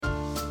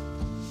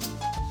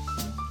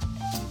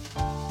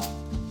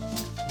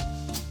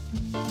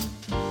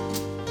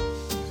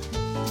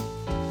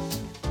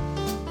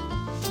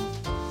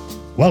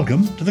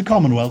Welcome to the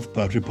Commonwealth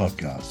Poetry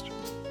Podcast,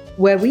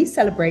 where we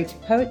celebrate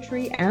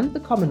poetry and the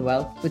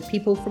Commonwealth with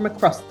people from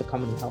across the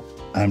Commonwealth.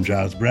 I'm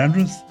Gyles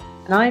Brandreth.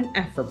 And I'm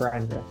Aphra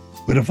Brandreth.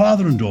 We're a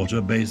father and daughter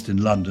based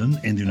in London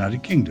in the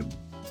United Kingdom.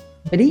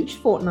 But each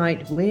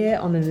fortnight, we're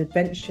on an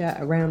adventure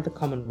around the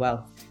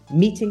Commonwealth,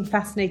 meeting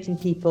fascinating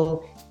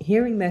people,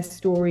 hearing their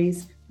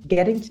stories,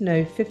 getting to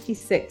know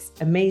 56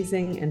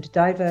 amazing and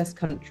diverse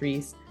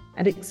countries,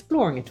 and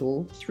exploring it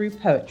all through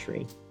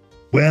poetry.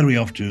 Where are we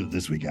off to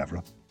this week,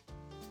 Aphra?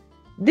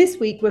 This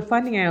week, we're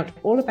finding out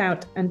all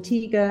about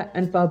Antigua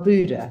and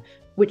Barbuda,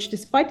 which,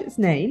 despite its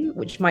name,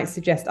 which might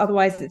suggest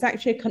otherwise, it's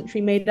actually a country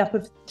made up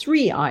of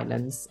 3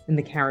 islands in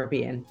the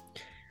Caribbean.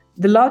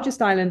 The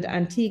largest island,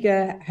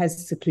 Antigua,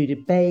 has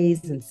secluded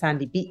bays and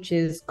sandy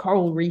beaches,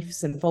 coral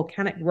reefs and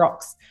volcanic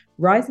rocks,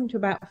 rising to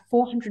about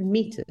 400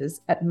 meters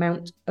at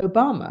Mount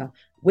Obama,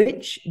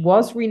 which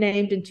was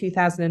renamed in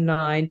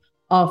 2009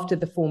 after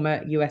the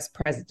former US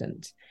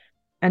president.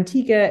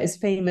 Antigua is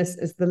famous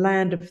as the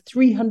land of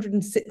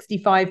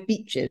 365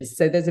 beaches,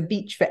 so there's a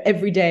beach for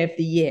every day of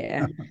the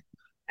year.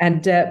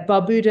 And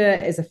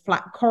Barbuda is a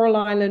flat coral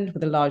island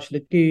with a large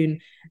lagoon,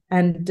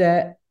 and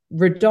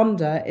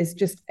Redonda is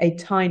just a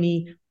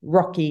tiny,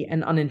 rocky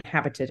and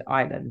uninhabited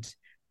island.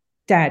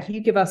 Dad, you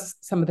give us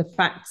some of the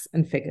facts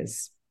and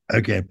figures.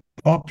 Okay,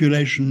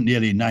 population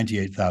nearly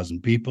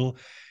 98,000 people.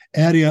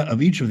 Area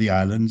of each of the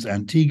islands: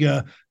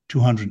 Antigua,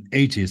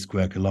 280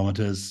 square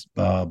kilometers,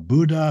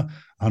 Barbuda,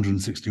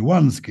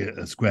 161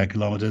 square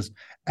kilometers,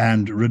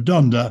 and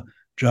Redonda,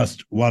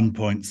 just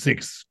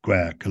 1.6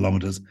 square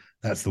kilometers.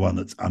 That's the one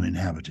that's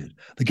uninhabited.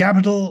 The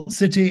capital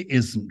city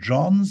is St.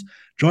 John's,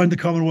 joined the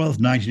Commonwealth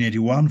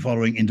 1981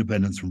 following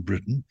independence from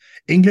Britain.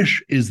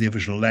 English is the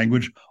official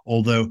language,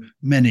 although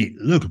many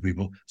local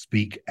people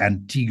speak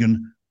Antiguan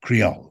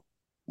Creole.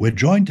 We're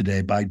joined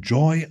today by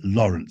Joy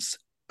Lawrence,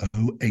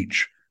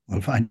 OH. We'll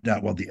find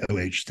out what the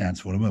OH stands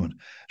for in a moment.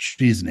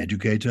 She's an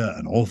educator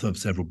and author of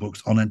several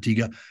books on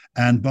Antigua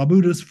and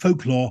Barbuda's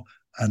folklore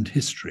and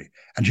history,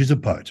 and she's a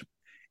poet.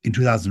 In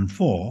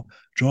 2004,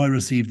 Joy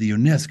received the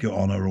UNESCO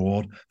Honour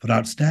Award for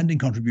outstanding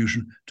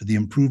contribution to the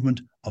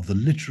improvement of the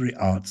literary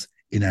arts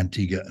in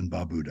Antigua and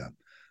Barbuda.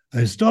 Her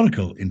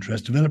historical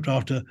interest developed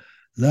after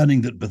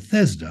learning that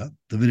Bethesda,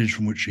 the village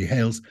from which she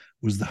hails,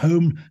 was the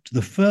home to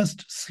the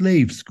first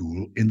slave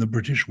school in the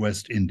British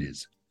West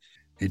Indies.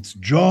 It's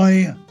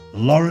Joy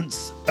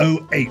Lawrence,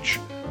 OH.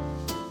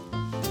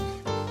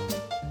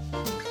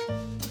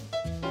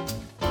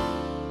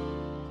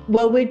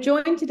 Well, we're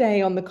joined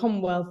today on the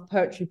Commonwealth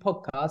Poetry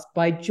Podcast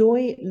by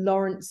Joy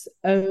Lawrence,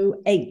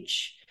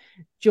 OH.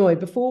 Joy,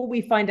 before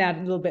we find out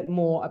a little bit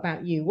more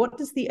about you, what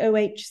does the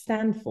OH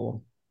stand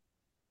for?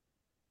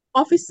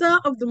 Officer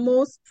of the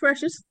Most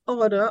Precious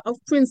Order of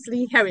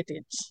Princely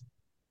Heritage.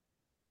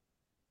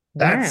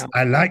 Wow.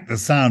 I like the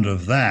sound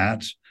of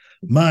that.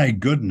 My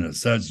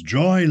goodness, so it's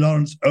Joy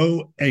Lawrence,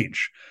 OH.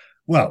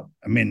 Well,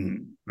 I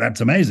mean, that's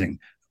amazing.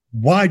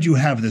 Why do you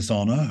have this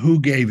honor?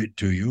 Who gave it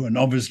to you? And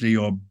obviously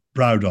you're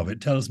proud of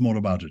it. Tell us more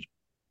about it.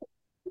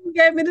 Who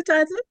gave me the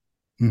title?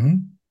 Mm-hmm.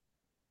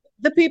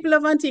 The people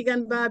of Antigua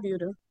and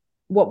Barbuda.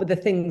 What were the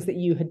things that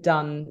you had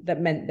done that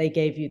meant they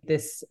gave you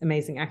this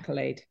amazing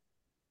accolade?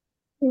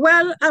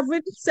 Well, I've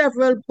written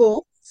several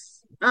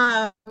books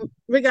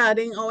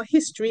regarding our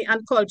history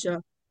and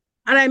culture.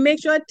 And I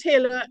make sure I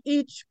tailor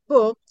each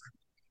book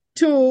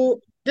to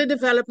the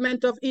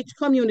development of each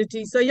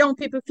community so young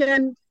people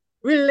can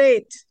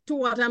relate to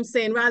what I'm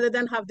saying rather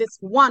than have this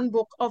one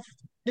book of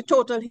the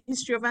total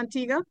history of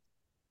Antigua.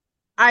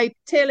 I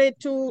tailor it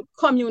to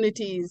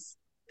communities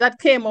that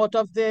came out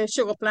of the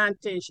sugar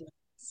plantations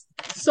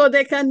so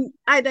they can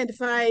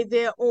identify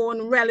their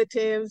own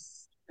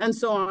relatives and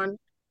so on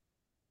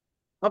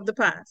of the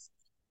past.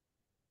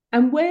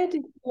 And where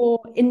did your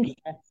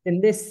interest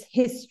in this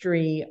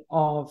history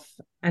of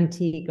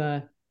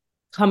Antigua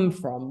come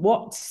from?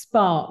 What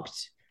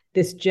sparked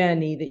this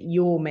journey that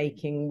you're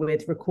making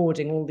with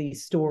recording all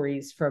these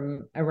stories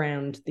from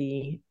around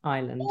the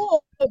island? Oh,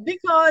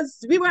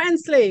 because we were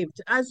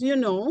enslaved, as you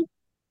know,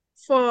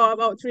 for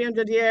about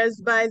 300 years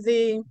by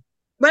it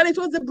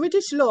was the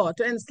British law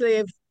to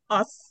enslave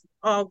us,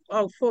 our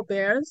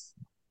forebears.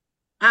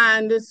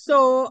 And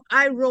so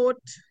I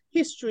wrote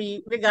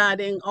history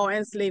regarding our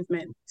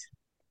enslavement.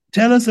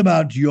 Tell us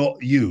about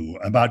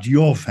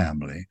your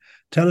family.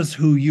 Tell us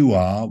who you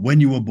are, when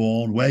you were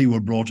born, where you were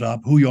brought up,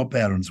 who your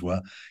parents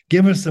were.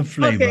 Give us a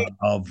flavor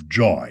of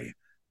Joy.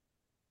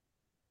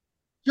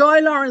 Joy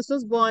Lawrence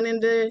was born in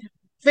the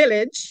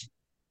village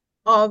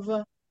of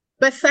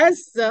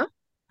Bethesda.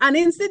 And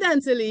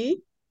incidentally,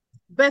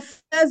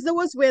 Bethesda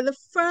was where the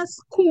first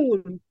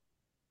school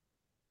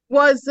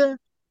was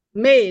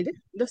made.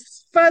 The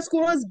first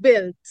school was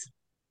built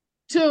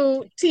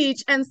to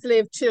teach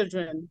enslaved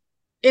children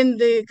in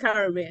the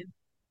Caribbean.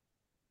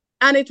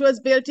 And it was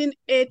built in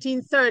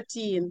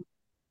 1813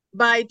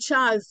 by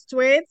Charles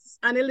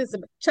and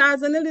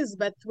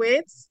Elizabeth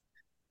Thwaites.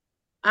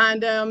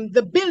 And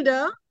the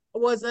builder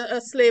was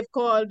a slave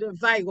called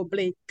Vigo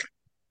Blake.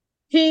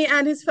 He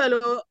and his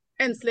fellow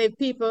enslaved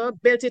people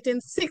built it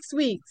in 6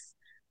 weeks.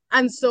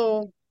 And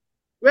so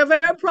we're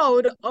very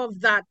proud of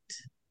that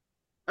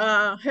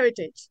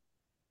heritage.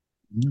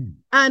 Mm.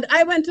 And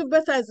I went to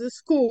Bethesda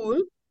school,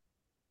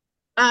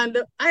 and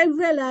I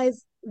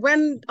realized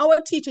when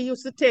our teacher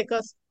used to take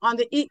us on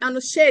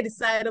the shady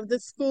side of the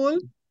school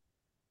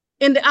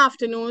in the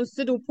afternoons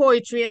to do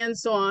poetry and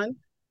so on,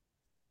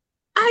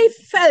 I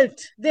felt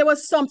there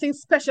was something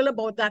special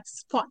about that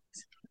spot.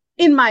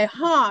 In my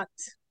heart,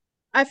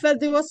 I felt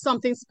there was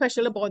something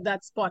special about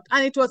that spot.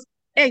 And it was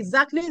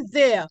exactly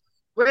there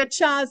where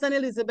Charles and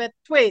Elizabeth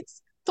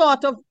Thwaites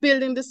thought of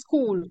building the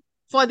school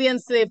for the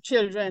enslaved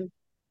children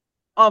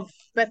of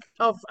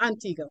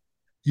Antigua.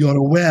 Your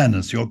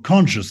awareness, your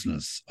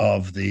consciousness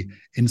of the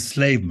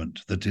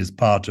enslavement that is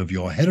part of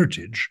your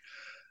heritage,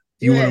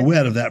 you were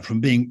aware of that from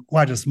being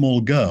quite a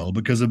small girl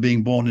because of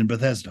being born in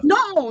Bethesda.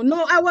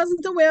 No, I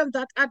wasn't aware of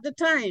that at the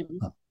time.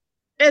 Huh.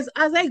 As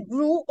I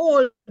grew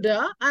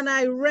older and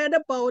I read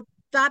about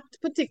that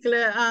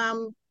particular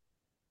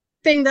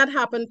thing that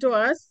happened to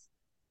us,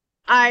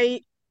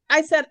 I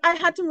said I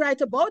had to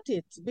write about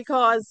it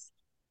because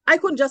I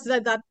couldn't just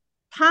let that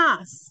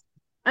pass.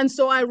 And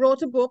so I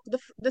wrote a book.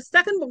 The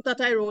second book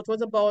that I wrote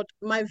was about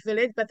my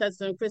village,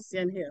 Bethesda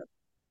Christian here.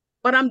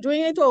 But I'm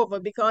doing it over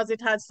because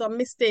it had some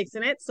mistakes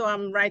in it. So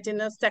I'm writing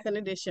a second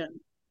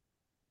edition,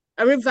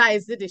 a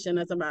revised edition,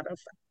 as a matter of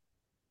fact.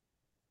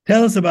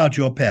 Tell us about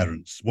your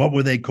parents. What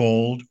were they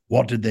called?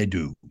 What did they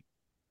do?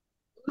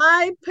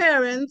 My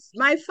parents,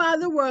 my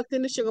father worked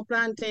in the sugar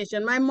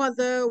plantation. My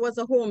mother was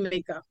a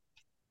homemaker.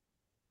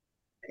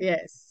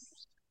 Yes.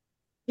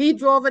 He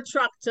drove a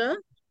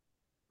tractor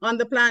on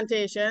the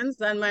plantations,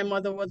 and my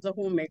mother was a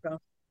homemaker.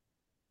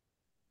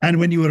 And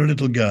when you were a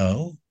little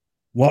girl,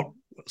 what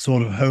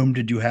sort of home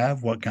did you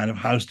have? What kind of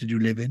house did you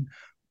live in?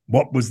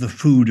 What was the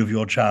food of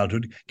your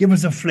childhood? Give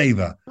us a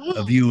flavor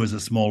of you as a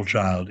small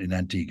child in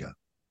Antigua.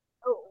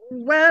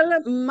 Well,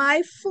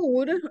 my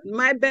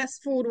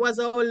best food was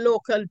our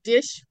local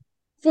dish,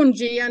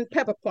 fungi and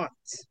pepper pot.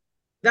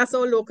 That's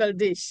our local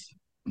dish.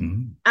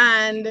 Mm-hmm.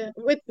 And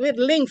with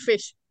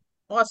lingfish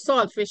or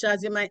saltfish,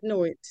 as you might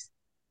know it,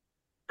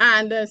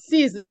 and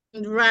seasoned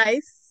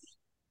rice.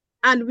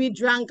 And we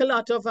drank a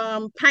lot of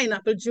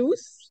pineapple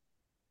juice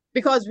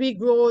because we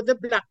grow the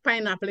black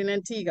pineapple in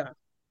Antigua.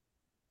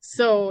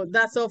 So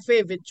that's our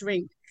favorite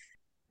drink,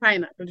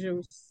 pineapple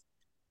juice.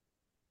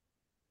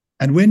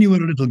 And when you were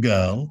a little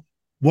girl,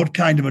 what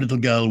kind of a little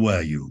girl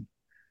were you?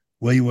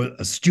 Were you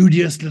a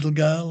studious little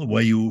girl?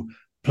 Were you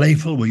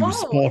playful? Were you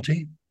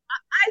sporty?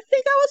 I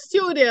think I was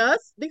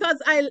studious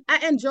because I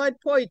enjoyed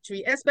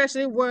poetry,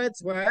 especially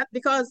Wordsworth,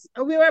 because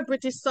we were a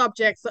British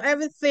subject. So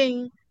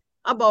everything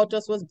about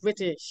us was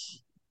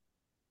British.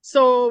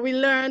 So we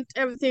learned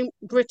everything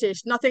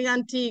British, nothing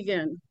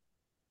Antiguan.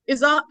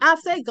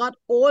 After I got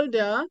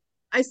older,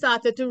 I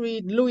started to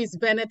read Louis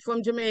Bennett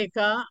from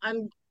Jamaica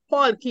and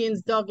Paul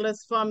Keynes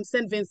Douglas from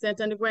St. Vincent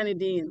and the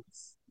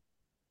Grenadines,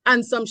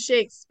 and some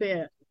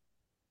Shakespeare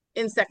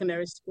in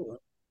secondary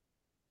school.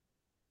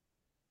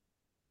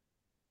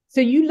 So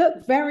you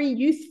look very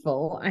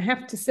youthful, I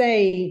have to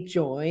say,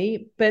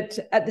 Joy, but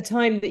at the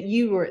time that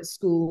you were at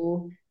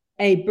school,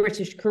 a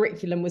British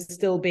curriculum was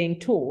still being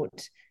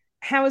taught.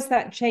 How has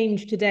that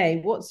changed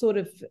today? What sort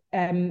of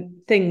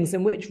things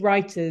and which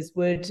writers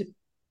would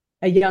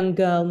a young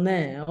girl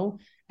now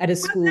at a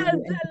school? They're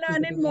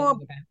learning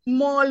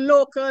more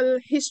local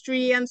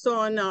history and so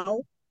on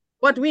now,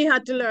 but we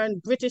had to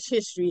learn British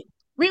history.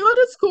 We go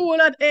to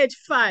school at age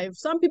 5.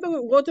 Some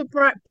people go to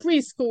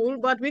preschool,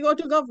 but we go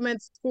to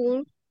government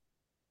school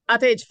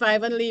at age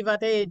 5 and leave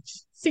at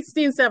age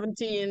 16,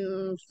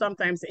 17,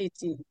 sometimes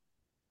 18.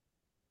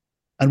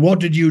 And what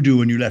did you do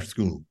when you left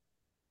school?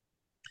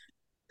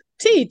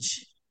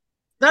 Teach.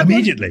 That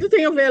immediately was the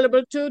thing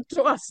available to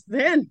us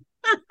then.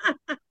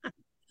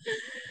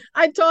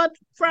 I taught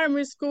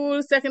primary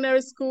school,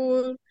 secondary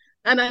school,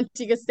 and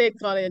Antigua State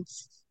College.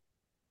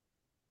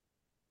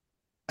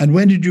 And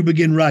when did you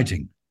begin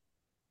writing?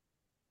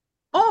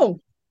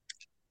 Oh,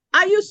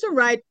 I used to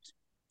write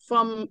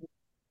from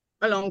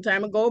a long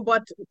time ago,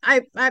 but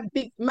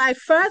my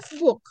first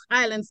book,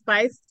 Island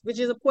Spice, which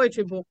is a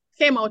poetry book,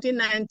 came out in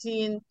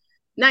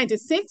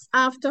 1996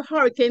 after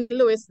Hurricane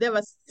Lewis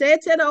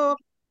devastated our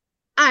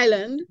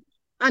island,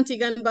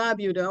 Antigua and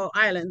Barbuda, or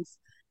islands,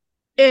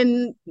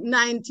 in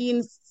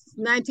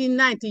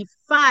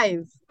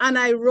 1995. And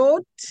I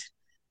wrote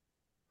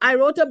a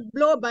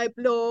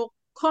blow-by-blow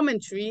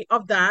commentary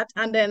of that,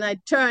 and then I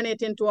turned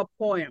it into a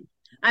poem.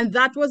 And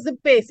that was the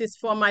basis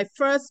for my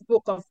first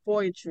book of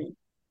poetry,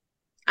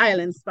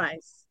 Island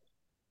Spice.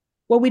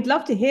 Well, we'd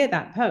love to hear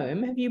that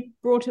poem. Have you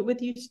brought it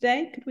with you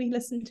today? Could we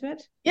listen to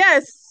it?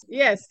 Yes.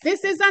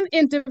 This is an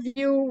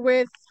interview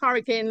with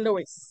Hurricane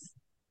Lewis.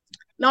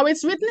 Now,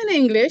 it's written in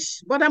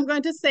English, but I'm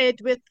going to say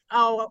it with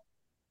a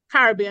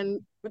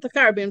Caribbean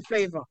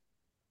flavor.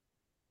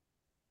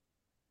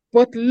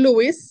 But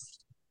Lewis,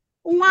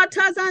 what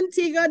has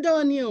Antigua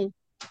done you?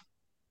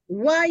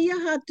 Why you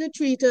had to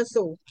treat her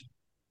so?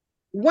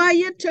 Why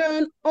you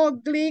turn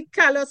ugly,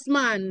 callous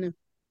man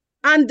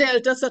and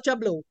dealt her such a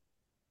blow?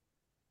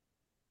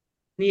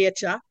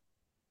 Nature,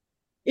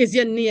 is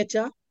your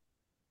nature.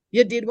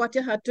 You did what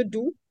you had to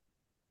do.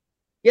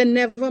 You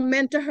never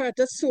meant to hurt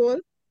a soul.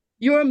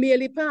 You were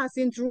merely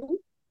passing through.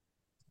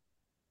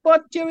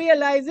 But you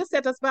realize you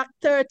set us back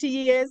 30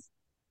 years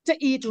to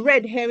eat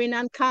red herring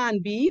and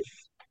canned beef.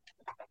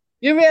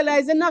 You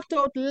realize you knocked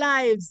out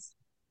lives,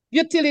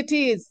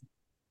 utilities,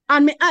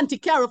 and my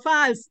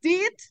anti-carafal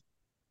state.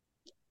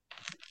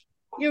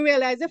 You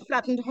realize you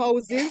flattened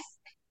houses,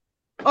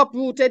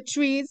 uprooted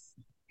trees,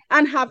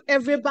 and have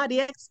everybody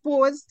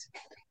exposed,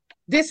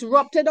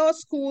 disrupted our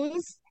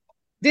schools,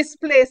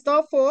 displaced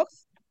our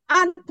folks,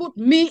 and put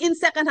me in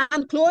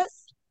second-hand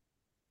clothes.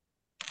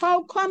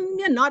 How come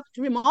you're not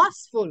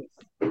remorseful?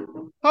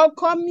 How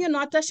come you're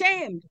not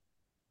ashamed?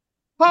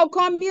 How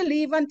come you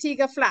leave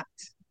Antigua flat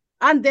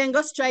and then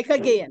go strike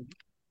again?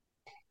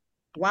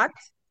 What?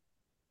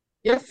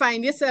 You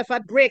find yourself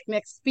at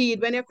breakneck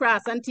speed when you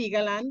cross Antigua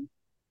land?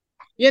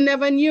 You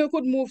never knew you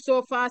could move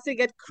so fast you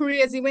get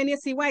crazy when you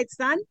see white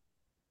sand?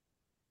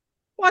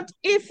 What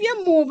if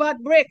you move at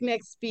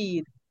breakneck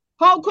speed?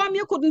 How come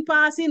you couldn't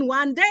pass in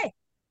one day?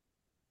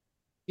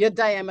 Your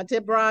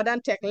diameter broad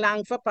and take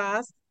long for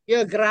pass.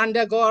 Your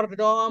grande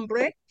gordo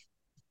hombre.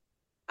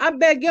 I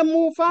beg you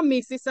move for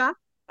me, sister.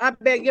 I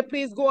beg you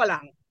please go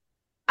along.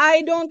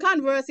 I don't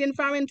converse in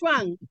foreign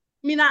twang.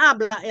 Mina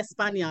habla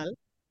español.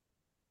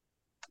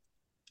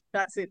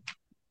 That's it.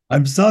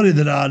 I'm sorry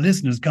that our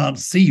listeners can't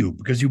see you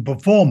because you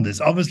perform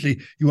this.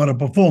 Obviously, you are a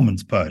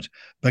performance poet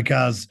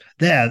because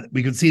there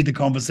we could see the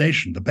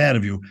conversation, the pair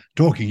of you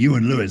talking. You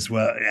and Lewis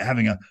were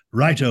having a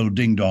right old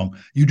ding-dong.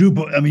 You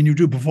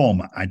do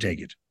perform, I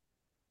take it.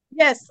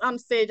 Yes, on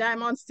stage.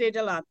 I'm on stage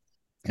a lot.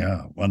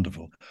 Yeah,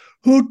 wonderful.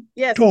 Who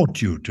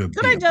taught you to be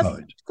a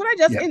poet? Could I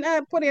just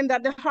put in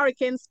that the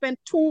hurricane spent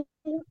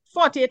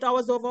 48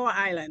 hours over our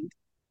island?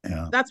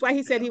 Yeah. That's why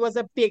he said he was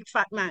a big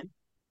fat man.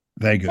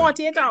 Very good.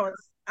 48 hours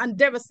and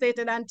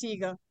devastated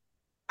Antigua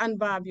and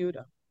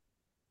Barbuda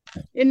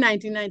in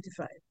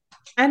 1995.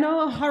 And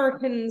are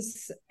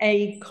hurricanes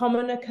a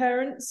common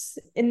occurrence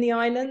in the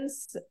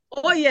islands?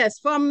 Oh, yes,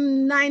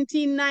 from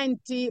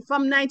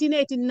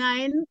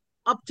 1989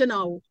 up to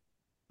now.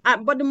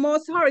 But the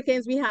most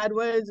hurricanes we had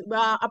was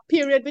a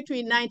period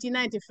between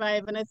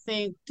 1995 and I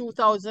think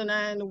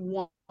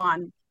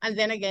 2001. And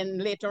then again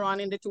later on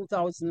in the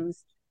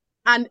 2000s.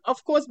 And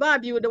of course,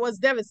 Barbuda was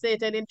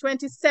devastated in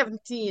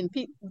 2017.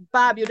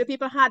 Barbuda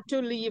people had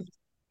to leave.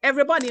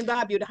 Everybody in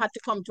Barbuda had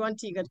to come to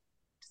Antigua,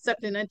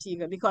 settle in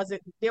Antigua, because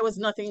there was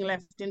nothing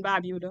left in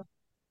Barbuda.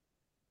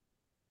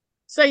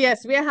 So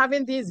yes, we are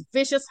having these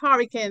vicious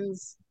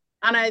hurricanes.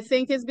 And I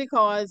think it's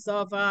because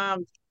of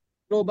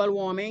global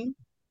warming.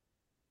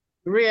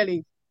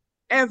 Really,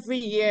 every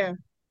year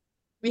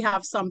we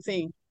have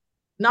something.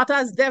 Not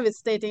as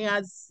devastating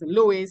as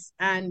Louis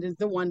and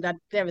the one that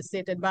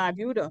devastated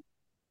Barbuda.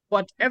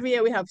 But every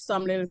year we have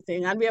some little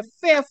thing. And we are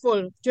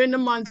fearful during the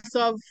months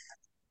of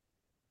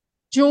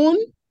June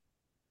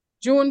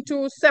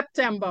to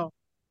September,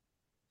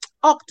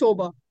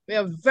 October. We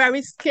are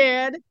very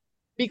scared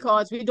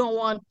because we don't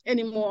want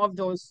any more of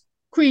those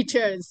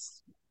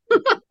creatures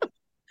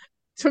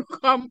to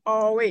come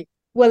our way.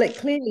 Well,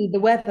 clearly the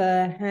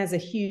weather has a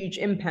huge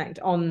impact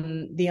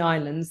on the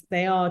islands.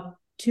 They are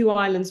 2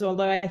 islands,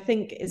 although I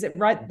think, is it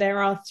right?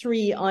 There are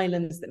 3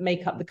 islands that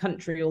make up the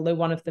country, although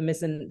one of them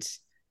isn't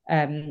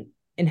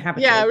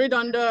inhabited. Yeah,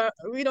 Redonda.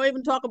 We don't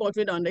even talk about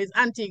Redonda. It's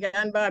Antigua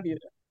and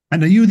Barbuda.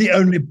 And are you the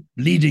only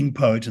leading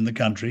poet in the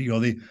country? You're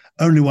the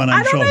only one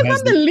I'm sure has... I don't know if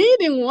I'm the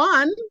leading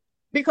one,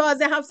 because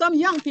they have some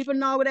young people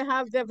now.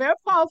 They're very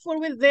powerful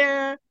with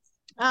their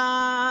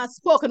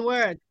spoken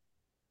word.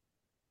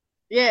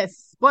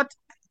 Yes, but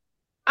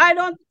I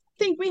don't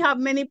think we have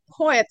many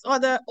poets, or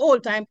the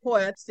old-time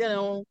poets,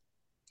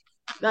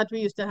 that we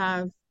used to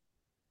have.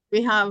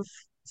 We have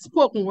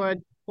spoken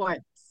word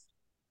poets,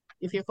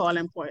 if you call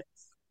them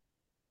poets.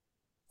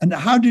 And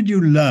how did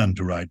you learn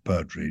to write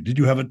poetry? Did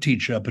you have a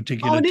teacher, a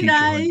particular teacher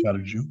who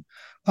encouraged you?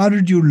 How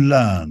did you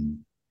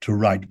learn to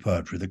write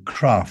poetry, the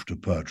craft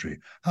of poetry?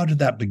 How did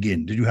that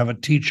begin? Did you have a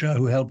teacher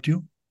who helped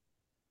you?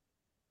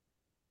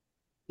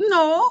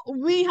 No,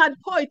 we had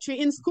poetry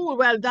in school.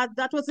 Well,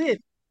 that was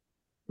it.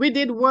 We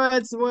did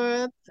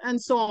Wordsworth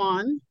and so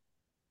on.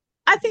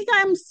 I think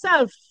I'm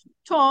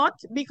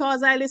self-taught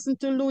because I listened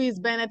to Louise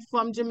Bennett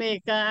from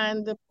Jamaica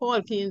and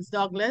Paul Keynes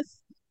Douglas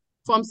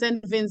from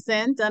St.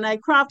 Vincent, and I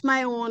craft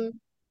my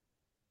own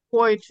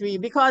poetry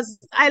because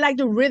I like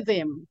the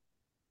rhythm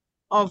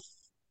of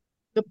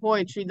the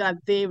poetry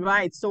that they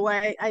write. So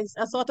I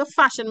sort of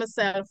fashion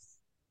myself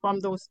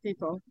from those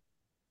people.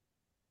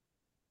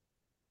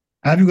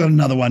 Have you got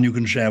another one you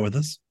can share with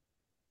us?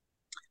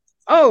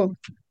 Oh,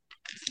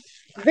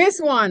 this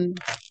one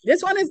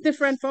is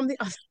different from the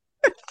other.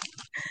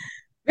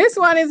 This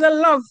one is a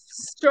love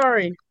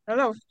story, a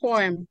love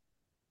poem.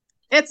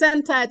 It's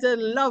entitled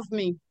Love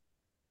Me.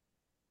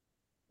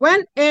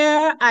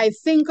 Whene'er I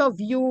think of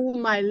you,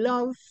 my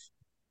love,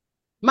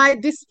 my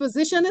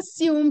disposition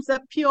assumes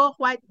a pure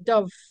white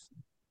dove,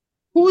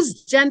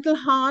 whose gentle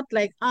heart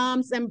like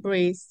arms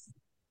embrace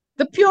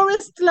the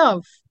purest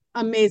love,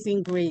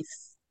 amazing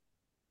grace.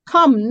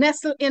 Come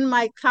nestle in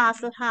my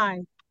castle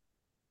high.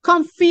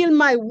 Come feel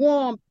my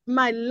warmth,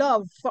 my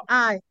love, for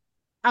I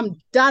am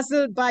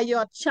dazzled by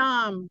your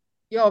charm,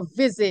 your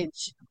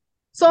visage.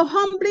 So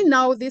humbly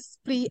now this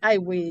plea I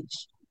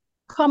wage.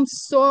 Come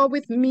soar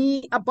with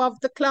me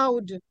above the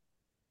cloud,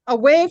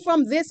 away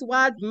from this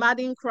wild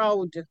madding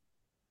crowd.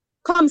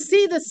 Come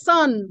see the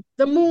sun,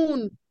 the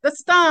moon, the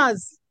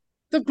stars,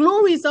 the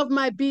glories of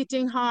my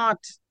beating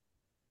heart.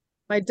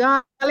 My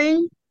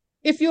darling,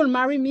 if you'll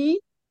marry me,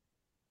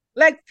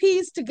 like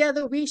peas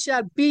together we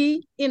shall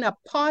be in a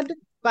pod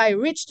by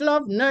rich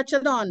love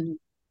nurtured on,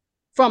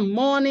 from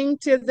morning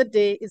till the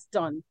day is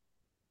done.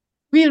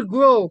 We'll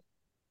grow,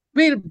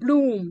 we'll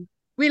bloom,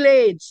 we'll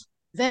age,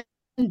 then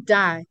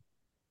die,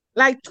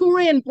 like two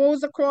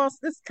rainbows across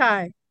the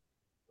sky.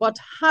 But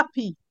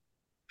happy,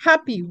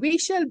 happy we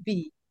shall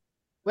be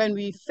when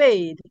we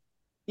fade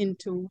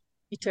into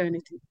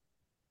eternity.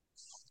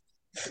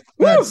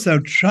 That's so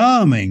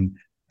charming.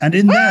 And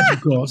in that,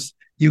 of course,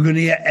 you can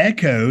hear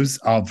echoes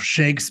of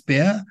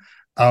Shakespeare,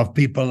 of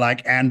people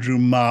like Andrew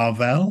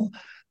Marvell,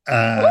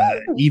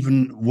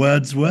 even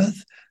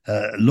Wordsworth,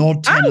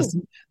 Lord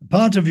Tennyson.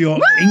 Part of your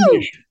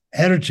English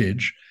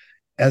heritage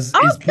is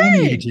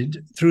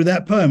permeated through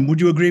that poem.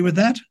 Would you agree with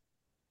that?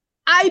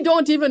 I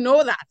don't even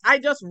know that. I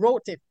just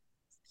wrote it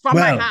from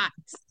my heart.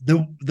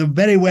 The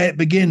very way it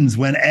begins,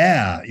 when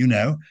air, using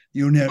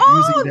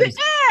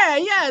the air,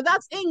 yeah,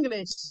 that's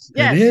English.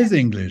 Yes. It is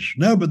English.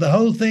 No, but the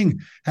whole thing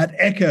had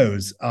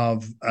echoes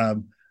of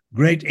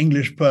great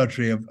English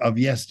poetry of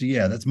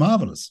yesteryear. That's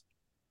marvelous.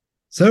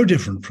 So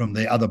different from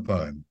the other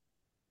poem.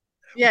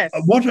 Yes.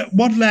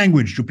 What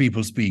language do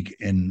people speak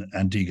in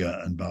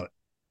Antigua and Barbuda?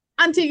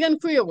 Antiguan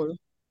Creole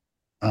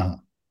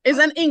is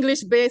an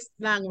English-based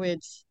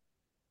language.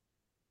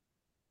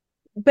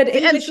 But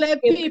the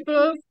enslaved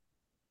people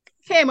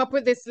came up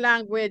with this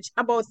language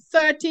about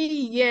 30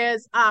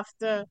 years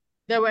after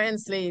they were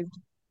enslaved.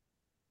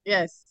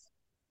 Yes.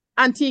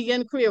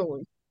 Antiguan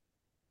Creole.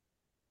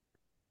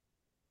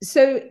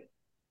 So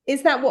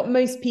is that what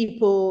most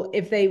people,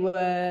 if they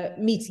were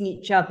meeting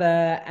each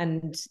other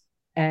and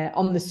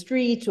on the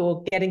street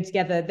or getting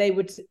together, they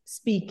would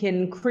speak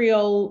in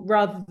Creole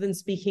rather than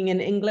speaking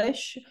in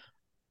English?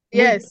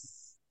 Yes.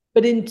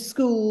 But in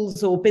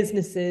schools or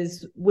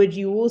businesses, would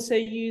you also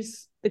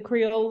use the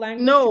Creole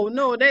language?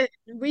 No,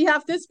 we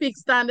have to speak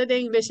standard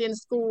English in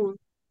school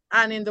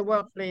and in the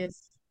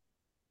workplace.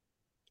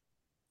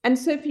 And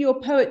so for your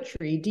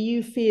poetry, do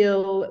you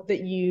feel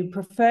that you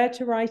prefer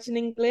to write in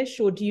English,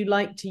 or do you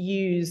like to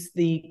use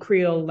the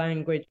Creole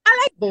language? I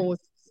like both.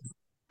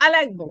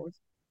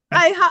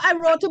 I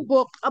wrote a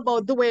book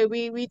about the way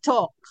we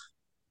talk.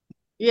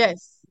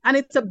 Yes. And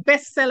it's a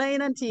bestseller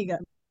in Antigua.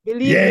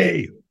 Believe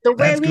me. The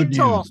way we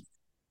talk.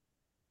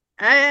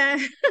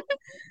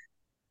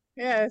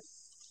 Yes.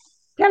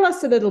 Tell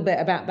us a little bit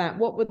about that.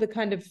 What were the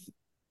kind of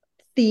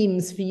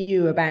themes for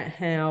you about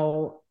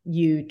how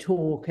you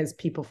talk as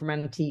people from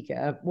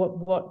Antigua?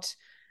 What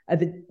are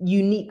the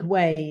unique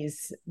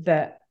ways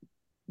that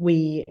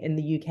we in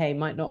the UK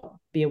might not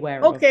be aware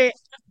of? Okay.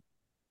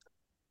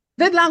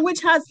 The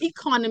language has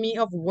economy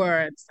of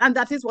words, and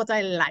that is what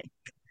I like.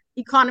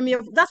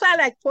 That's why I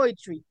like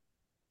poetry.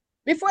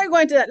 Before I go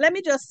into that, let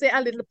me just say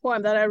a little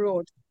poem that I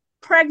wrote.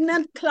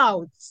 Pregnant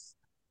clouds,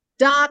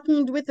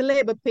 darkened with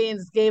labor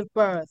pains, gave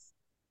birth,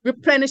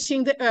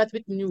 replenishing the earth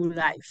with new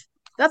life.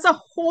 That's a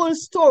whole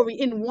story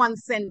in one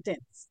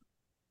sentence.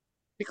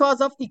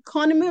 Because of the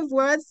economy of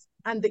words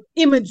and the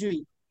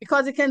imagery,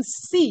 because you can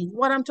see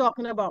what I'm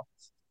talking about.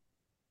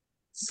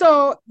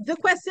 So the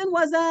question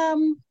was,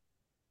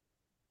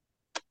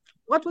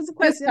 what was the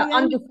question? Just to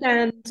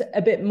understand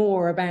a bit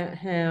more about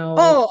how...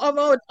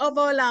 of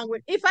our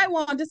language. If I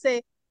want to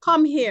say,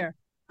 come here,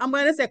 I'm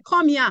going to say,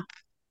 come here.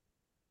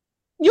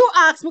 You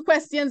ask me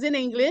questions in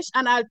English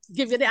and I'll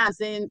give you the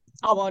answer in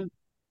our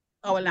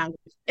language.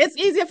 It's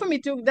easier for me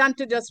than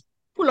to just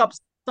pull up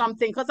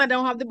something because I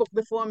don't have the book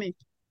before me.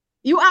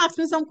 You ask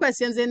me some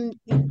questions in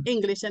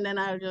English and then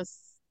I'll just...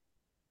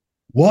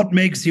 What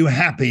makes you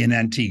happy in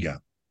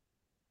Antigua?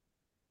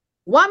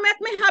 What makes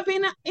me happy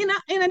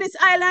in this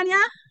island, yeah?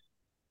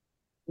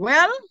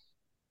 Well,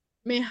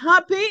 me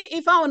happy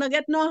if I want to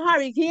get no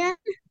hurricane.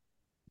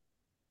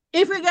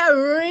 If we get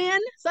rain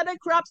so the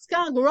crops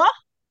can grow.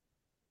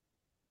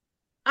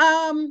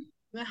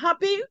 Me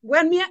happy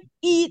when me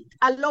eat.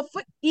 I love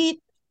to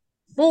eat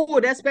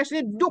food,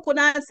 especially duck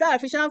and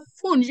starfish and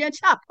fungi and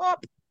chop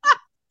up.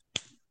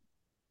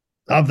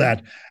 Love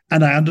that.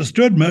 And I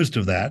understood most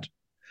of that.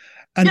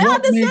 And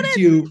what makes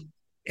you,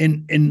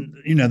 in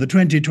the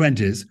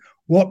 2020s,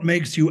 what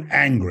makes you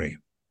angry?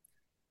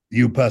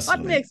 You personally.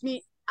 What makes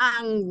me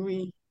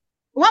angry?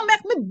 What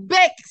makes me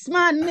vex,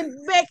 man? Me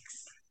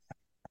vex.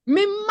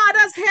 Me mad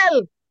as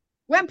hell.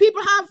 When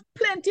people have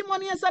plenty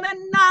money and so they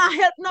not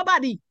help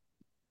nobody.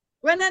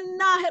 When they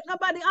not help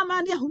nobody, I'm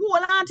on the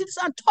whole auntie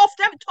and tough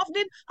them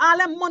all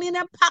them money in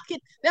their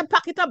pocket. Them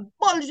pocket of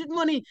bullshit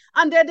money.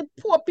 And they're the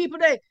poor people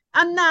there.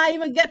 And now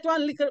even get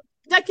one little.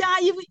 They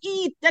can't even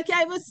eat. They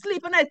can't even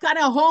sleep at night because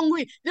they're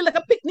hungry. They're like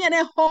a picnic and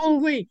they're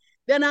hungry.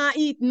 They not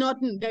eat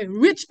nothing. The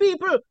rich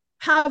people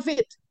have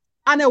it,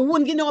 and they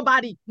won't give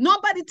nobody.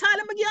 Nobody tell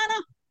them again.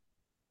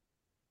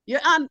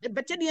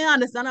 But you didn't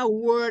understand a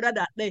word of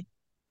that day.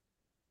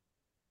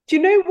 Do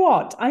you know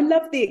what? I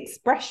love the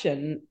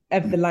expression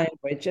of the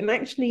language, and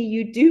actually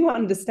you do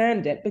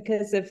understand it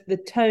because of the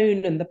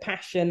tone and the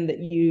passion that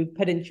you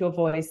put into your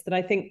voice, that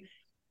I think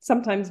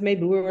sometimes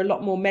maybe we're a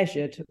lot more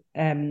measured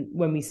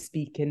when we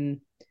speak in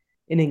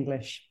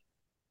English.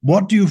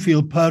 What do you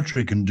feel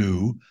poetry can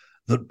do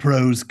that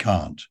prose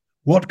can't?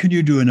 What can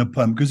you do in a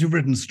poem? Because you've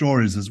written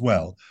stories as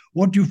well.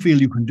 What do you feel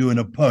you can do in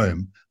a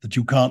poem that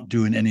you can't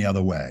do in any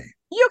other way?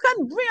 You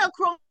can bring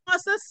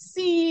across a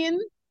scene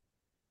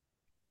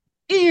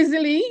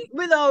easily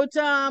without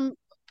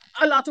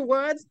a lot of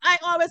words. I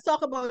always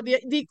talk about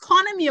the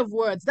economy of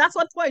words. That's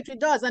what poetry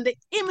does. And the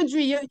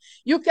imagery,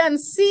 you can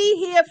see,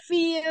 hear,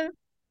 feel,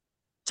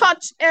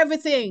 touch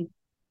everything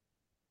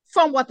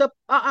from what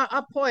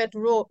a poet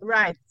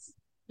writes.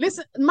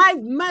 Listen,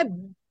 my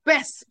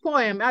best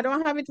poem, I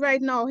don't have it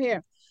right now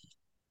here.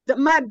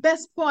 My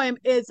best poem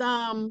is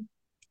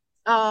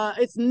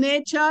it's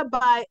Nature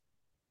by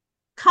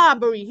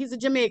Carberry. He's a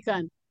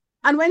Jamaican.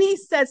 And when he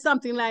said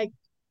something like,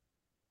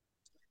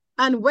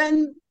 and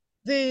when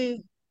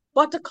the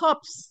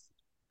buttercups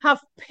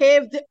have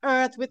paved the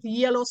earth with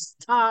yellow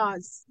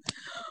stars,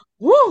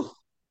 woo!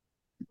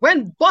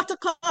 When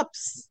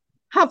buttercups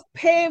have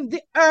paved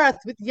the earth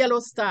with yellow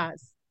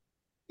stars,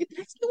 it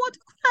makes me want to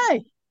cry.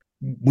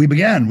 We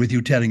began with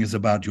you telling us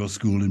about your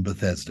school in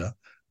Bethesda,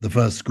 the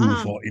first school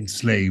for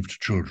enslaved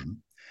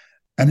children.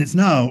 And it's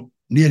now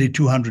nearly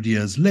 200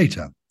 years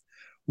later.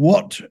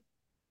 What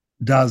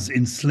does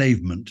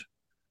enslavement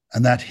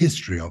and that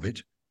history of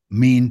it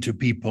mean to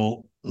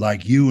people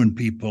like you and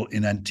people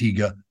in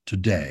Antigua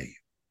today?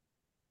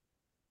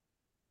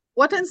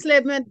 What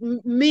enslavement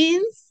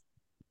means,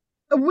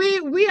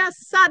 we are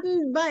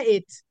saddened by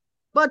it,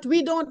 but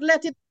we don't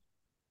let it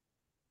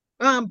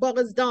bog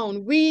us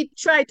down. We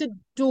try to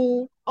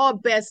do our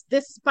best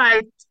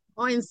despite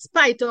or in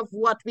spite of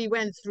what we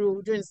went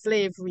through during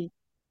slavery.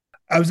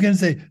 I was going to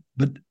say,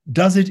 but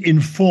does it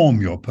inform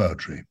your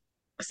poetry?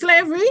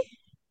 Slavery?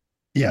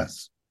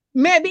 Yes.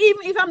 Maybe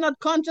even if I'm not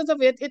conscious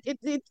of it,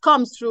 it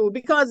comes through.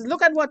 Because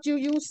look at what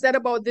you said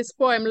about this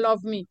poem,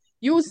 Love Me.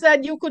 You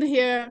said you could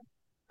hear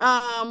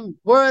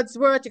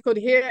Wordsworth, you could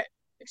hear,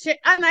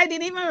 and I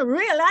didn't even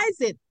realize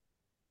it.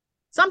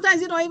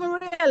 Sometimes you don't even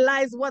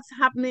realize what's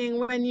happening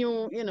when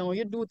you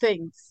do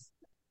things.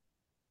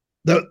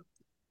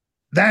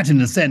 That, in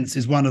a sense,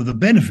 is one of the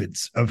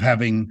benefits of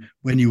having,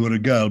 when you were a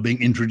girl,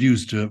 being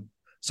introduced to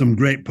some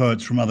great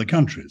poets from other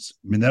countries.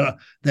 I mean,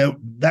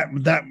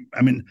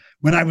 I mean,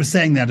 when I was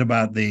saying that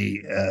about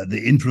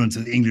the influence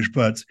of the English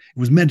poets, it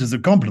was meant as a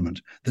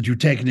compliment that you'd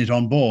taken it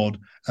on board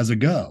as a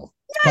girl.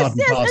 Yes,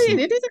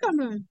 it is a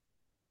compliment.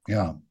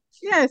 Yeah.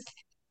 Yes.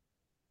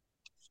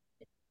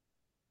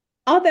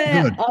 Are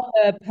there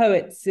other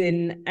poets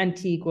in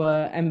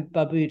Antigua and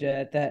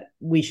Barbuda that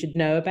we should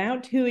know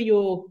about? Who are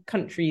your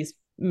country's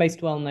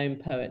most well-known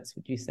poets,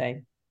 would you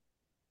say?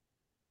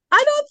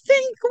 I don't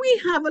think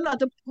we have a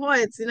lot of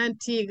poets in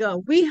Antigua.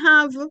 We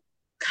have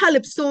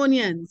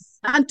Calypsonians.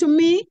 And to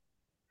me,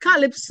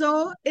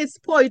 Calypso is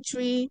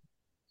poetry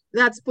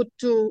that's put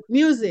to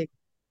music.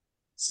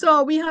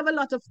 So we have a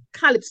lot of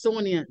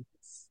Calypsonians.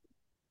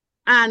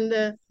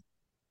 And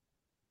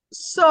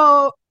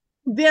so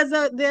there's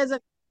a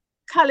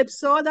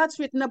Calypso that's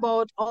written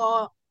about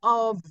our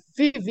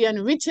Viv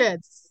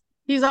Richards.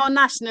 He's our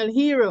national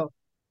hero.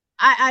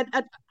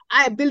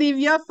 I believe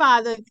your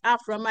father,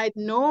 Aphra, might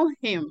know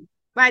him,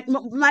 might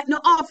know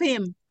of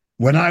him.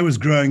 When I was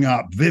growing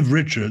up, Viv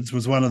Richards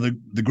was one of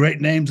the great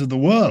names of the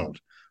world,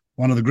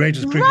 one of the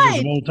greatest cricketers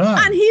of all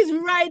time. And he's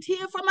right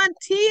here from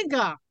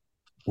Antigua.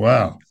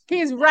 Wow.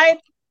 He's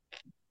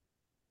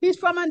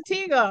from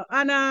Antigua.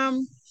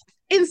 And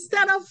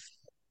instead of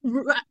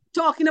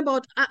talking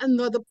about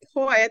another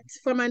poet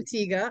from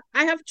Antigua,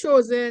 I have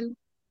chosen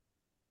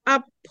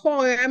a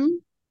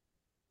poem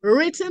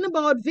written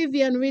about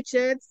Vivian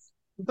Richards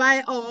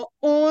by our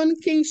own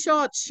King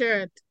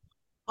Shortshirt.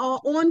 Our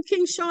own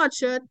King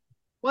Shortshirt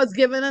was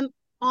given an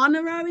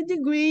honorary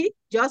degree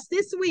just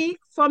this week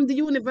from the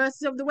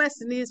University of the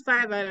West Indies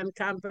 5 Island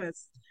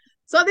campus.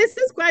 So this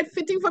is quite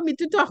fitting for me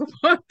to talk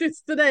about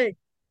this today.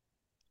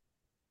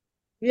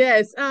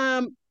 Yes,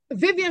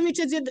 Vivian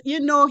Richards,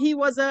 you know, he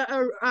was a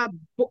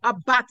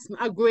batsman,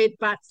 a great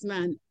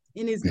batsman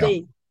in his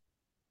day.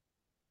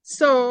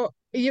 So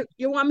you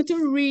want me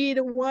to read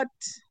what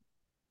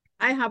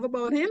I have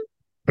about him?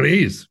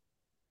 Please.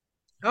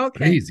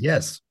 Okay. Please,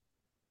 yes.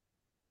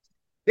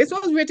 This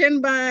was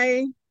written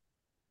by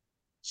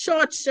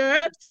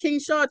Shortshirt, King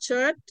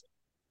Shortshirt.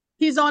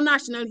 He's our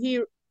national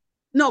hero.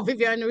 No,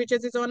 Vivian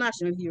Richards is our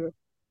national hero.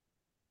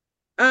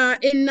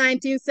 In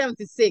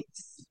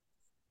 1976.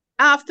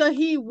 After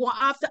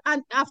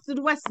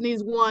the West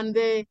Indies won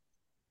the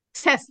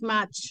test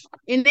match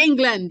in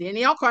England, in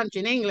your country,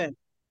 in England.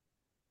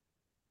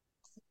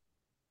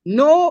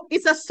 No,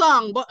 it's a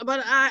song, but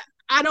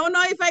I don't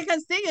know if I can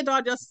sing it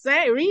or just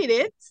read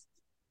it.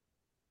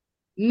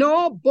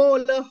 No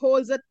bowler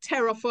holds a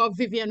terror for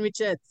Vivian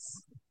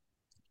Richards.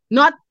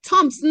 Not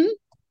Thompson,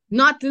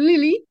 not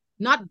Lily,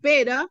 not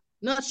Bader,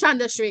 not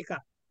Chandrasekhar.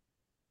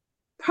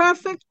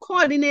 Perfect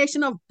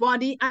coordination of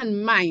body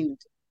and mind.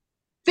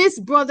 This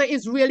brother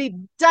is really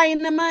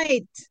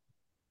dynamite.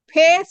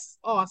 Pace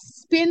or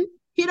spin,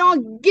 he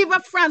don't give a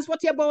France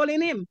what you're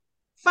bowling him.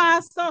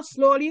 Fast or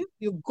slowly,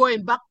 you're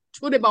going back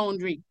to the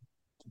boundary.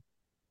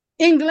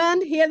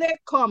 England, here they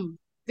come.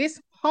 This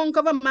hunk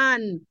of a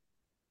man,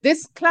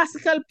 this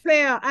classical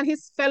player and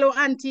his fellow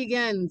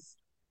Antiguans.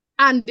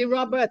 Andy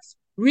Roberts,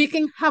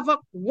 wreaking havoc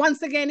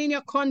once again in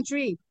your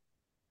country.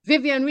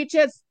 Vivian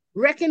Richards,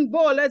 wrecking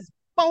bowlers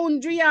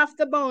boundary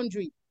after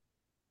boundary.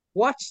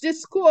 Watch the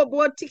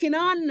scoreboard ticking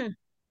on.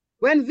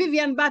 When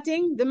Vivian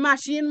batting, the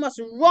machine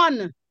must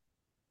run.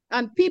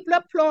 And people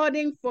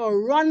applauding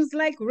for runs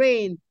like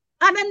rain.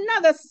 And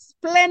another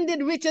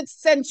splendid Richards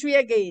century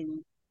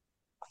again.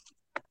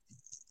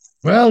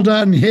 Well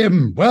done,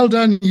 him. Well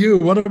done, you.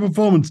 What a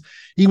performance.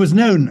 He was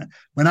known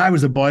when I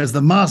was a boy as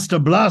the Master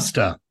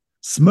Blaster,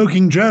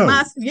 Smoking Joe.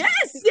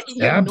 Yes.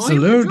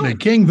 Absolutely.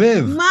 King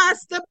Viv.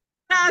 Master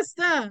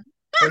Blaster.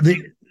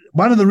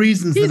 One of the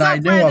reasons that I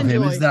know of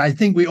him is that I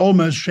think we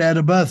almost shared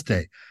a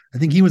birthday. I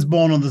think he was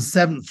born on the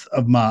 7th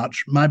of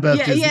March. My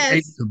birthday is the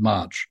 8th of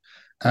March.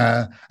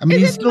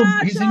 He's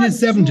in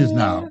his 70s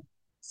now.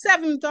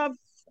 7th.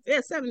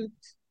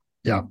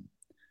 Yeah.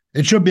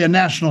 It should be a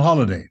national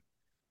holiday.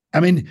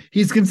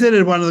 He's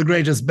considered one of the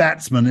greatest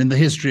batsmen in the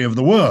history of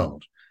the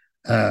world.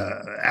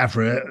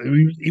 Aphra,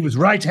 he was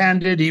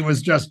right-handed. He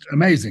was just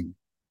amazing.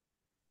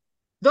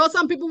 Though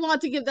some people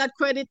want to give that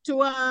credit to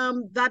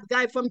that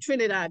guy from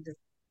Trinidad.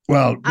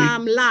 Well,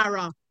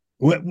 Lara.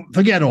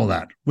 Forget all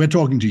that. We're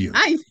talking to you.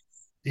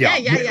 Yeah.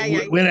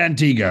 We're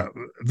Antigua.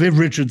 Viv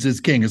Richards is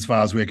king as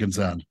far as we're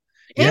concerned.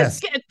 Yes.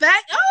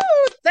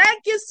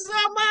 Thank you so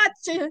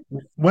much.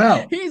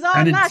 Well, he's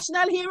our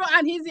national hero,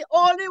 and he's the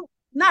only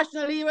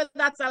national hero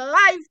that's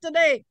alive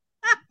today.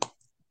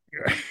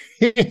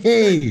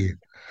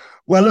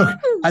 Well, look,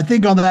 I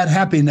think on that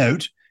happy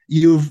note,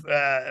 you've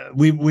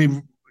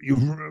run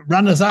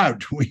us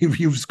out.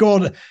 You've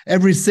scored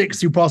every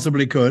 6 you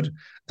possibly could.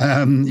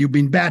 You've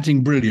been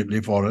batting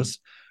brilliantly for us.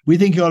 We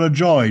think you're a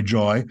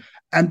joy.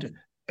 And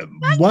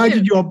was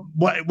it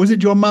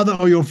your mother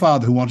or your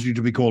father who wanted you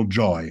to be called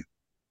Joy?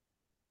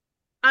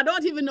 I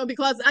don't even know,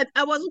 because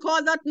I wasn't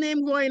called that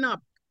name growing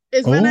up.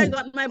 It's when I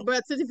got my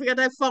birth certificate,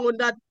 I found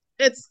that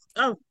it's,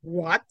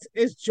 what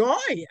is Joy?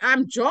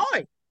 I'm Joy.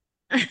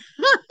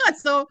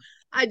 So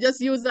I just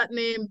use that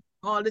name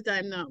all the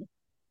time now.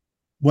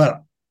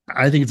 Well,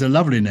 I think it's a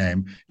lovely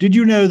name. Did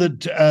you know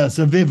that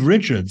Sir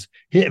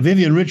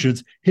Vivian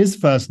Richards, his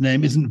first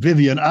name isn't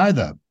Vivian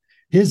either.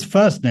 His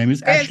first name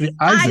is actually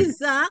Isaac.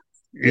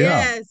 Yeah.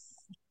 Yes.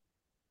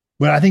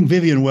 Well, I think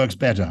Vivian works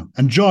better,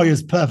 and Joy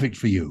is perfect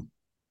for you.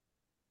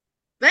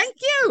 Thank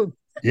you.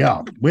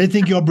 Yeah, we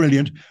think you're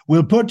brilliant.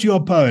 We'll put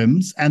your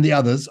poems and the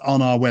others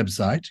on our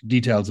website,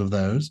 details of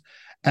those.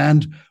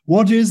 And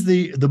what is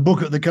the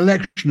book, the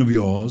collection of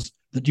yours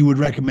that you would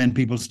recommend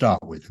people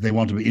start with if they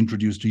want to be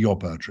introduced to your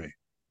poetry?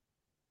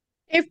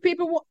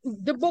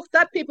 The book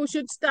that people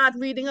should start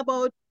reading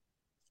about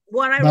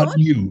what I wrote?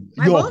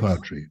 Your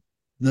poetry,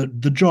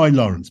 the Joy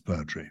Lawrence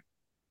poetry.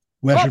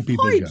 Where should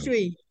people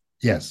poetry. Go?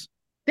 Yes.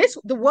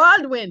 The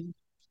Whirlwind.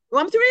 You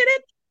want me to read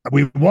it?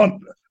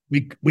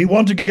 We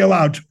want to go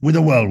out with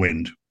a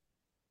whirlwind.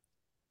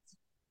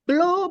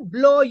 Blow,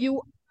 blow,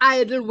 you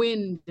idle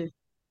wind.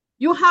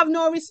 You have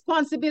no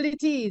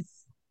responsibilities.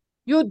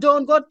 You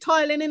don't go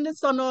toiling in the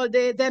sun all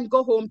day, then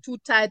go home too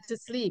tired to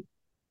sleep.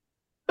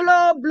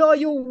 Blow, blow,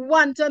 you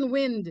wanton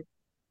wind.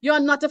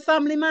 You're not a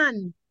family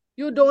man.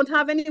 You don't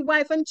have any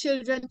wife and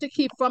children to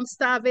keep from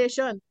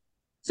starvation.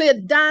 So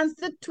you dance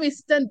the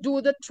twist and do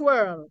the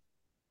twirl,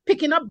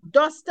 picking up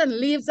dust and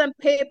leaves and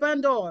paper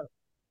and all,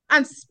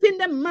 and spin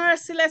them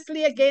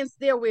mercilessly against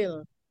their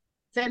will.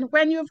 Then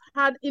when you've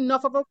had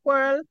enough of a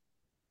whirl,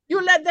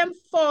 you let them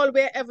fall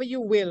wherever you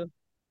will.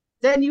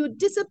 Then you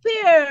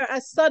disappear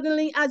as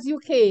suddenly as you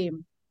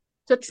came,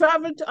 to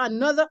travel to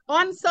another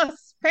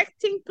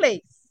unsuspecting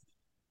place,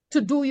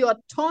 to do your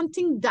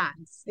taunting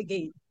dance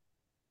again.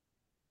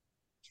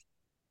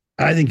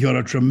 I think you're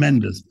a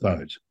tremendous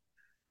poet.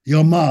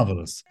 You're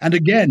marvelous. And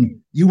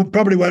again, you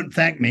probably won't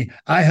thank me.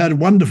 I heard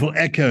wonderful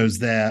echoes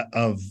there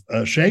of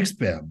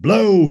Shakespeare.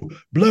 Blow,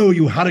 blow,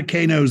 you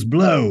hurricanos,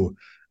 blow,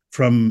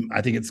 from,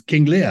 I think it's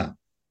King Lear.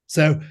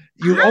 So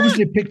you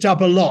obviously picked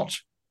up a lot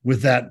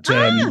with that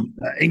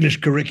English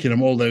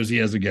curriculum all those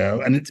years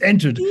ago, and it's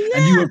entered,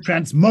 and you have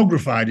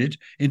transmogrified it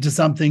into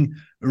something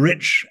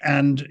rich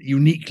and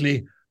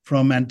uniquely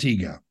from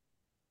Antigua.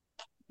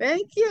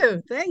 Thank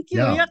you.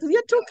 Yeah.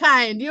 You're too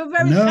kind. You're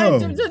very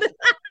kind.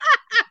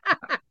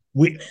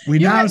 We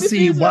now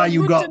see why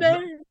you got.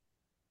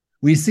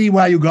 We see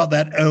why you got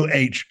that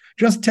OH.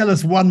 Just tell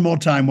us one more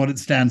time what it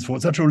stands for.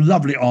 It's such a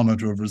lovely honor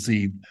to have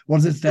received. What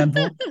does it stand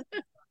for?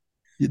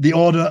 The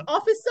order.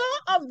 Officer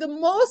of the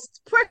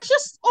Most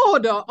Precious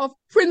Order of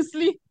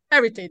Princely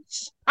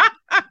Heritage.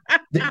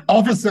 The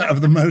officer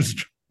of the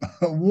most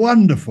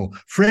Wonderful.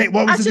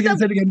 What was it again?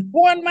 Say it again.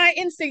 Worn my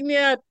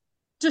insignia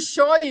to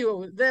show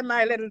you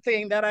my little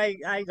thing that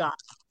I got.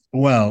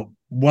 Well,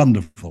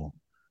 wonderful.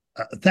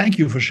 Thank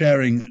you for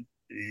sharing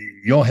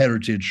your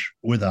heritage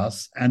with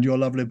us and your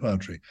lovely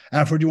poetry.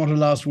 Aphra, do you want a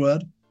last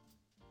word?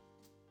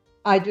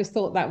 I just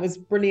thought that was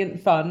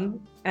brilliant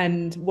fun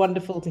and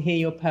wonderful to hear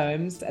your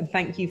poems. And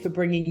thank you for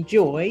bringing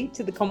joy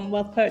to the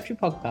Commonwealth Poetry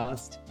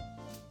Podcast.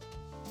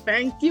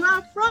 Thank you,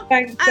 Aphra.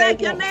 Thanks I so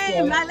like your much,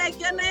 name. Joy. I like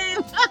your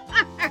name.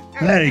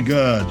 Very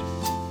good.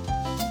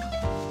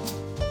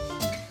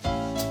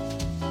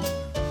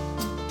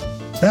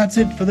 That's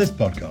it for this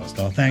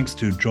podcast. Our thanks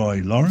to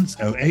Joy Lawrence,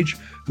 OH,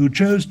 who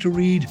chose to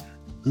read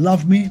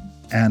Love Me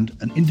and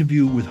an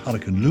interview with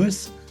Hurricane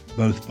Lewis,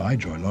 both by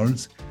Joy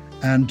Lawrence,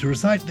 and to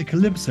recite the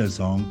Calypso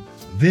song,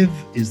 Viv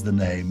is the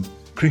Name,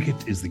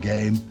 Cricket is the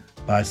Game,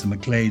 by Sir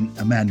MacLean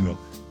Emanuel,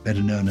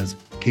 better known as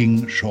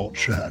King Short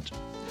Shirt.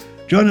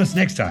 Join us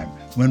next time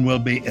when we'll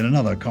be in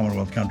another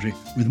Commonwealth country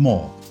with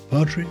more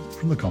poetry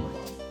from the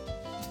Commonwealth.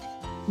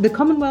 The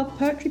Commonwealth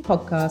Poetry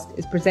Podcast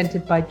is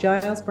presented by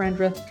Gyles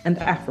Brandreth and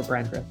Aphra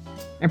Brandreth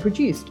and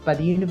produced by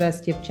the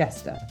University of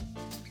Chester.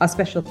 Our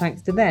special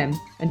thanks to them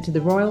and to the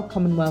Royal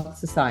Commonwealth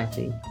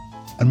Society.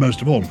 And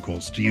most of all, of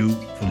course, to you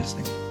for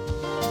listening.